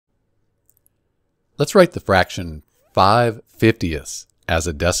Let's write the fraction 5/50ths as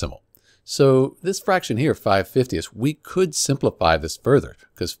a decimal. So this fraction here, 5/50ths, we could simplify this further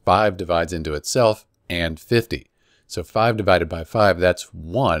because 5 divides into itself and 50. So 5 divided by 5, that's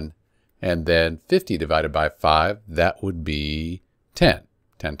 1. And then 50 divided by 5, that would be 10.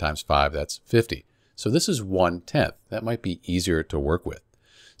 10 times 5, that's 50. So this is 1/10. That might be easier to work with.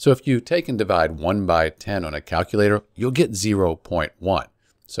 So if you take and divide 1 by 10 on a calculator, you'll get 0.1.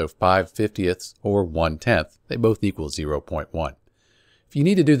 So 5/50ths or 1/10, they both equal 0.1. If you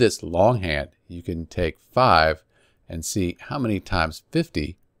need to do this longhand, you can take 5 and see how many times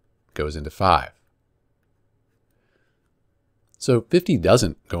 50 goes into 5. So 50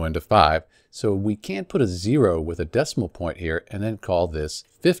 doesn't go into 5, so we can't put a 0 with a decimal point here and then call this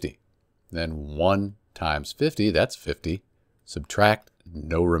 50. Then 1 times 50, that's 50. Subtract,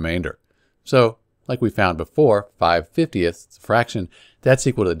 no remainder. So, like we found before, 5/50ths, fraction, that's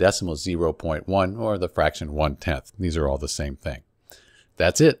equal to the decimal 0.1 or the fraction 1/10. These are all the same thing.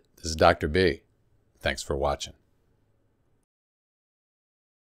 That's it. This is Dr. B. Thanks for watching.